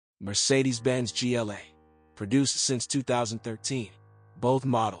Mercedes Benz GLA. Produced since 2013. Both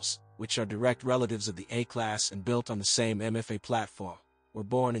models, which are direct relatives of the A-class and built on the same MFA platform, were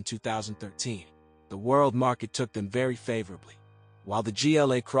born in 2013. The world market took them very favorably. While the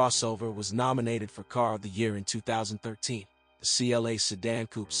GLA crossover was nominated for Car of the Year in 2013, the CLA sedan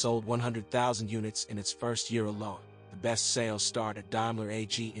coupe sold 100,000 units in its first year alone, the best sales start at Daimler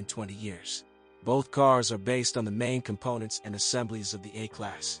AG in 20 years. Both cars are based on the main components and assemblies of the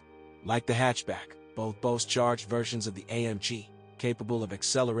A-class. Like the hatchback, both boast charged versions of the AMG, capable of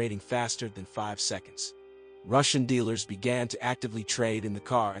accelerating faster than 5 seconds. Russian dealers began to actively trade in the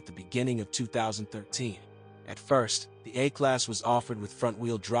car at the beginning of 2013. At first, the A-class was offered with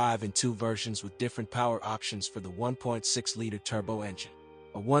front-wheel drive in 2 versions with different power options for the 1.6-liter turbo engine.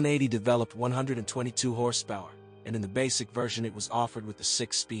 A 180 developed 122 horsepower, and in the basic version it was offered with the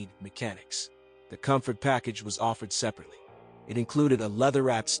 6-speed mechanics. The comfort package was offered separately. It included a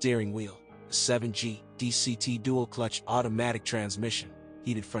leather-wrapped steering wheel, a 7G DCT dual-clutch automatic transmission,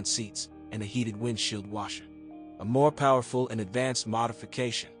 heated front seats, and a heated windshield washer. A more powerful and advanced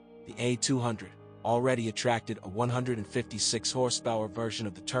modification, the A200, already attracted a 156 horsepower version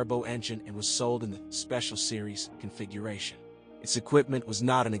of the turbo engine and was sold in the Special Series configuration. Its equipment was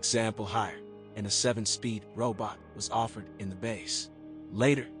not an example higher, and a 7-speed robot was offered in the base.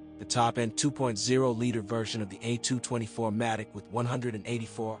 Later, the top-end 2.0-liter version of the A224 Matic with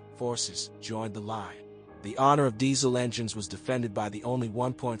 184 horses joined the line. The honor of diesel engines was defended by the only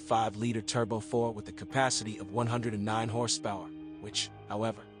 1.5-liter Turbo 4 with a capacity of 109 horsepower, which,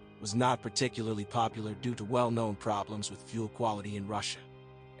 however, was not particularly popular due to well-known problems with fuel quality in Russia.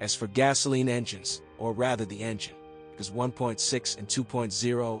 As for gasoline engines, or rather the engine, because 1.6 and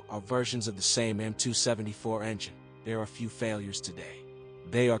 2.0 are versions of the same M274 engine, there are few failures today.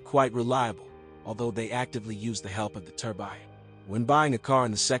 They are quite reliable, although they actively use the help of the turbine. When buying a car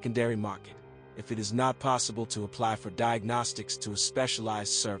in the secondary market, if it is not possible to apply for diagnostics to a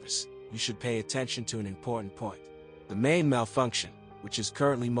specialized service, you should pay attention to an important point. The main malfunction, which is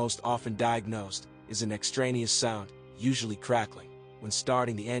currently most often diagnosed, is an extraneous sound, usually crackling, when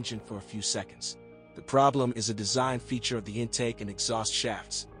starting the engine for a few seconds. The problem is a design feature of the intake and exhaust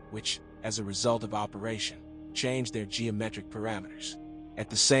shafts, which, as a result of operation, change their geometric parameters. At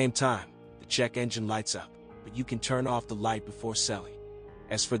the same time, the check engine lights up, but you can turn off the light before selling.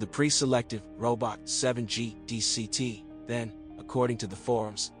 As for the pre-selective robot 7G DCT, then, according to the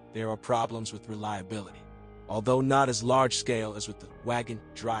forums, there are problems with reliability. Although not as large-scale as with the Wagon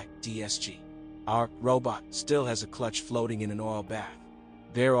Dry DSG, our robot still has a clutch floating in an oil bath.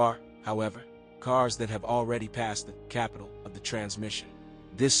 There are, however, cars that have already passed the capital of the transmission.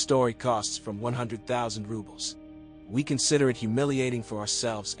 This story costs from 100,000 rubles. We consider it humiliating for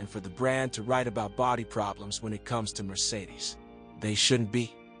ourselves and for the brand to write about body problems when it comes to Mercedes. They shouldn't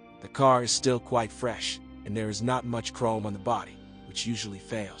be. The car is still quite fresh, and there is not much chrome on the body, which usually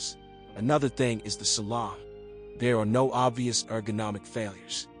fails. Another thing is the salon. There are no obvious ergonomic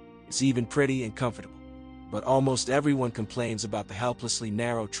failures. It's even pretty and comfortable. But almost everyone complains about the helplessly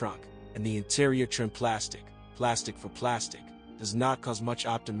narrow trunk, and the interior trim plastic for plastic, does not cause much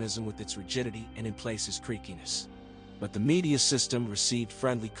optimism with its rigidity and in places creakiness. But the media system received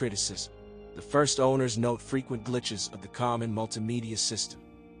friendly criticism. The first owners note frequent glitches of the common multimedia system.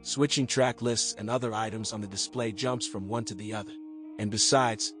 Switching track lists and other items on the display jumps from one to the other. And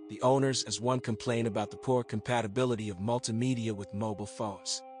besides, the owners as one complain about the poor compatibility of multimedia with mobile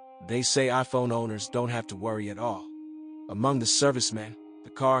phones. They say iPhone owners don't have to worry at all. Among the servicemen, the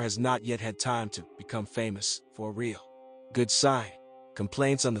car has not yet had time to become famous for real. Good sign.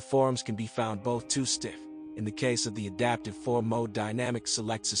 Complaints on the forums can be found both too stiff, in the case of the adaptive 4-mode dynamic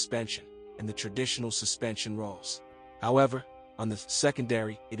select suspension, and the traditional suspension rolls. However, on the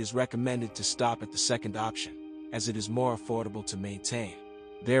secondary, it is recommended to stop at the second option, as it is more affordable to maintain.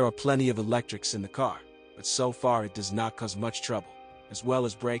 There are plenty of electrics in the car, but so far it does not cause much trouble, as well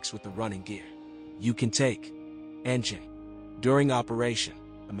as brakes with the running gear. You can take engine. During operation,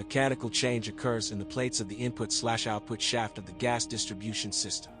 a mechanical change occurs in the plates of the input/output shaft of the gas distribution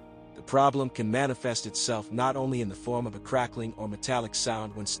system. The problem can manifest itself not only in the form of a crackling or metallic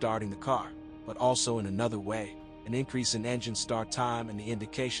sound when starting the car, but also in another way, an increase in engine start time and the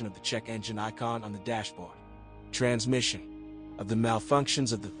indication of the check engine icon on the dashboard. Transmission. Of the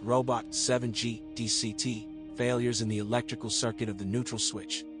malfunctions of the robot 7G DCT, failures in the electrical circuit of the neutral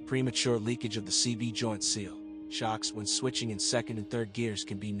switch, premature leakage of the CV joint seal, shocks when switching in second and third gears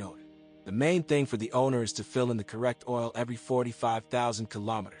can be noted. The main thing for the owner is to fill in the correct oil every 45,000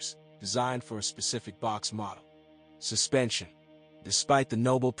 kilometers, designed for a specific box model. Suspension. Despite the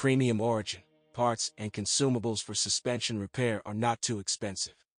noble premium origin, parts and consumables for suspension repair are not too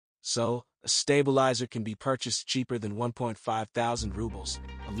expensive. So, a stabilizer can be purchased cheaper than 1.5 thousand rubles,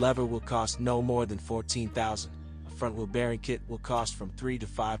 a lever will cost no more than 14,000, a front wheel bearing kit will cost from 3 to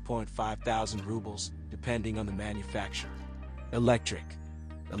 5.5 thousand rubles, depending on the manufacturer.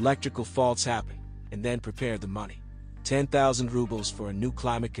 Electrical faults happen, and then prepare the money. 10,000 rubles for a new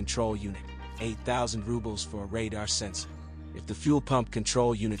climate control unit, 8,000 rubles for a radar sensor. If the fuel pump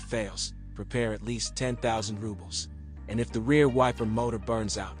control unit fails, prepare at least 10,000 rubles. And if the rear wiper motor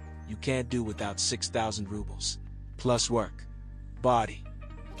burns out, you can't do without 6,000 rubles. Plus work. Body.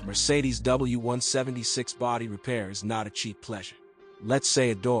 Mercedes W176 body repair is not a cheap pleasure. Let's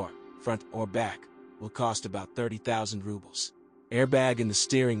say a door, front or back, will cost about 30,000 rubles. Airbag in the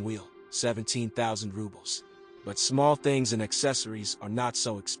steering wheel, 17,000 rubles. But small things and accessories are not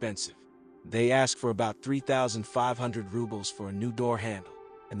so expensive. They ask for about 3,500 rubles for a new door handle,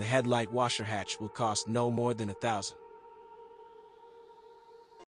 and the headlight washer hatch will cost no more than 1,000.